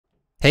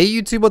Hey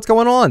YouTube, what's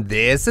going on?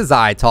 This is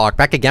iTalk,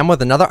 back again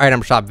with another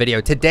item shop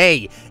video.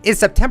 Today is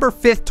September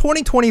 5th,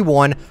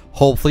 2021.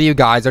 Hopefully you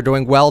guys are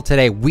doing well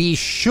today. We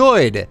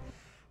should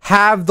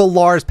have the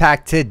LARS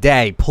pack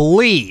today.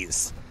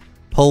 Please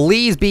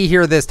be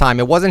here this time.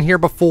 It wasn't here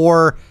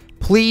before.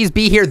 Please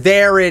be here.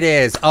 There it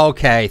is.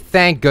 Okay,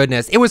 thank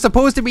goodness. It was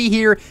supposed to be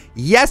here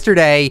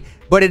yesterday,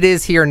 but it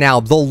is here now.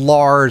 The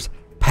LARS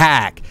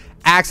pack.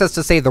 Access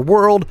to Save the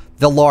World,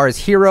 the LARS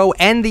hero,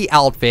 and the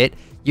outfit.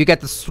 You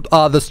get the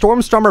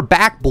Stormstrummer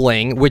back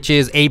bling, which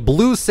is a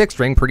blue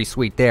 6-string, pretty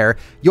sweet there.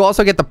 You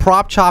also get the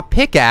prop chop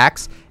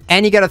pickaxe,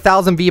 and you get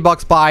 1,000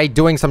 V-Bucks by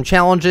doing some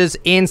challenges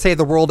in Save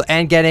the World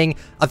and getting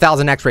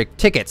 1,000 X-ray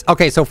tickets.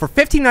 Okay, so for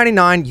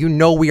 $15.99, you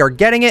know we are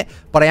getting it,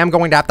 but I am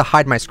going to have to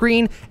hide my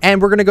screen,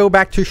 and we're going to go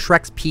back to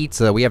Shrek's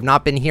Pizza. We have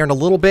not been here in a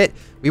little bit.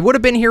 We would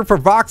have been here for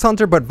Vox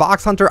Hunter, but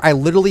Vox Hunter, I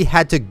literally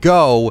had to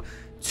go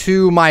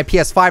to my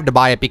PS5 to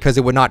buy it because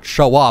it would not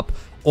show up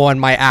on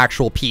my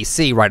actual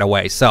PC right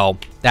away. So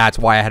that's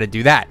why I had to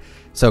do that.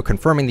 So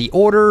confirming the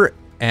order,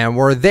 and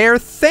we're there.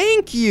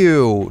 Thank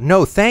you.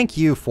 No, thank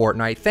you,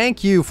 Fortnite.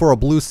 Thank you for a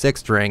blue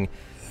 6-string.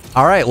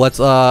 All right, let's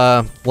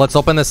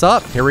open this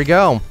up. Here we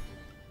go. All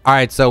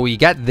right, so we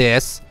get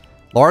this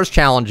LARS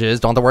challenges.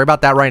 Don't have to worry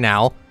about that right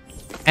now.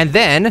 And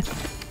then,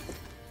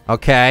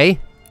 okay,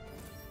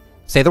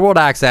 Save the World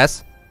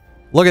access.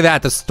 Look at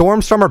that, the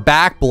Stormstrummer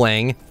back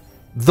bling,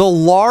 the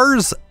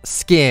LARS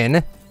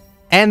skin,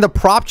 and the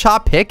prop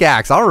chop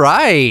pickaxe. All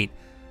right,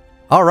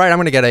 I'm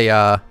gonna get a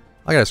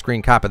I got a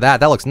screen cap of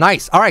that. That looks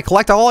nice. All right,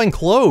 collect all and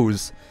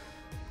close.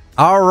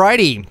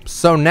 Alrighty,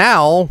 so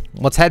now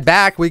let's head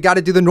back. We got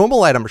to do the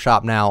normal item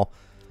shop now.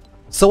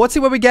 So let's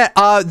see what we get.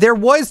 There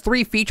was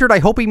 3 featured. I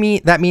hope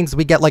that means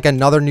we get like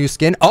another new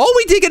skin. Oh,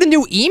 we did get a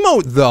new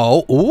emote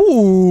though.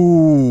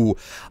 Ooh.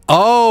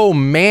 Oh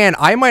man,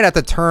 I might have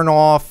to turn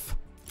off.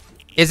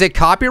 Is it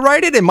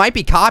copyrighted? It might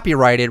be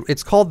copyrighted.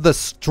 It's called the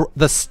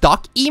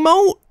stuck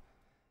emote.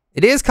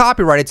 It is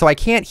copyrighted, so I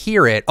can't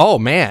hear it. Oh,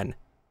 man.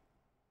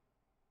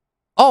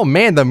 Oh,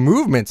 man, the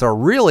movements are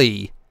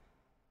really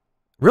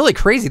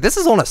crazy. This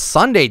is on a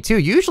Sunday, too.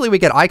 Usually we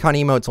get icon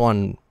emotes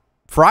on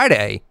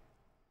Friday.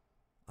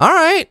 All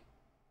right.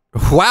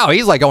 Wow,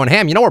 he's like going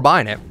ham. You know we're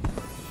buying it.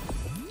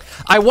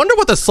 I wonder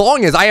what the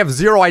song is. I have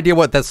zero idea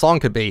what that song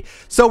could be.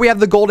 So we have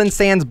the Golden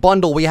Sands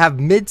bundle. We have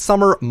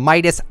Midsummer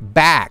Midas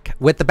back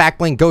with the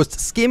backbling Ghost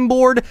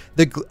Skimboard,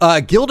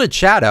 the Gilded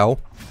Shadow,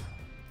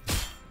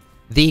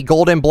 the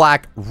Golden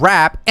Black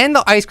Wrap, and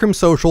the Ice Cream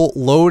Social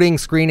loading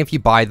screen if you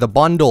buy the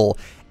bundle.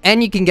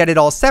 And you can get it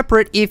all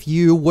separate if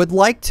you would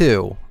like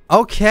to.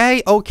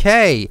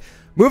 Okay.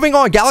 Moving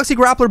on, Galaxy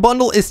Grappler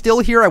bundle is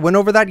still here. I went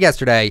over that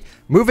yesterday.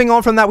 Moving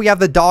on from that, we have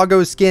the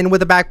Doggo skin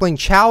with the back bling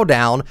Chow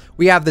Down.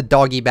 We have the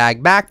Doggy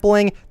Bag back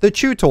bling, the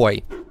Chew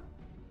Toy,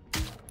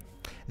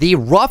 the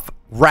Rough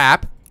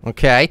Wrap.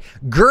 Okay,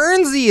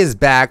 Guernsey is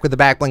back with the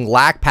back bling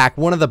Lack Pack,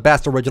 one of the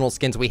best original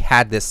skins we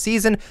had this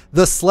season.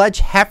 The Sledge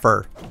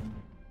Heifer.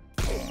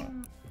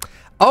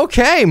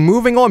 Okay,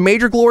 moving on.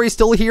 Major Glory is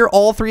still here.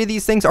 All 3 of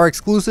these things are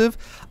exclusive.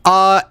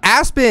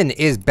 Aspen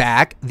is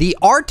back. The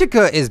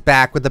Arctica is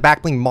back with the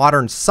backbling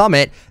Modern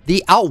Summit.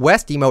 The Out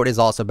West emote is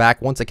also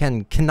back. Once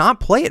again, cannot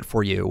play it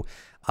for you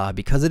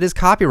because it is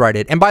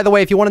copyrighted. And by the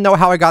way, if you want to know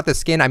how I got this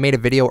skin, I made a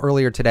video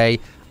earlier today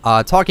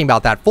talking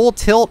about that. Full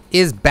Tilt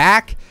is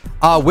back.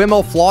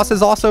 Wimmo Floss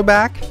is also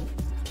back.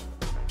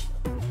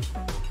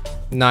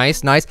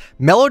 Nice.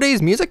 Mellow Days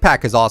Music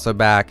Pack is also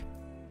back.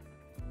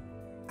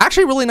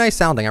 Actually, really nice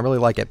sounding. I really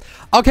like it.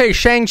 Okay,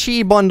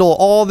 Shang-Chi bundle.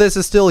 All this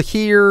is still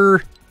here.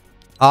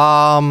 Just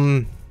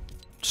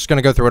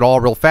gonna go through it all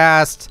real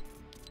fast.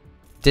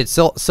 Did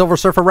Silver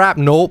Surfer wrap?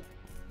 Nope.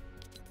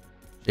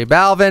 J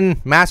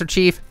Balvin, Master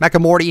Chief, Mecha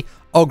Morty,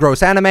 Oh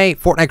Gross Anime,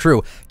 Fortnite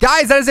Crew.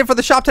 Guys, that is it for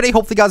the shop today.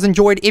 Hopefully you guys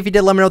enjoyed. If you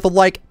did, let me know with a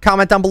like,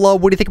 comment down below.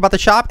 What do you think about the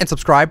shop? And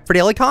subscribe for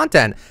daily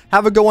content.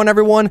 Have a good one,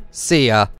 everyone. See ya.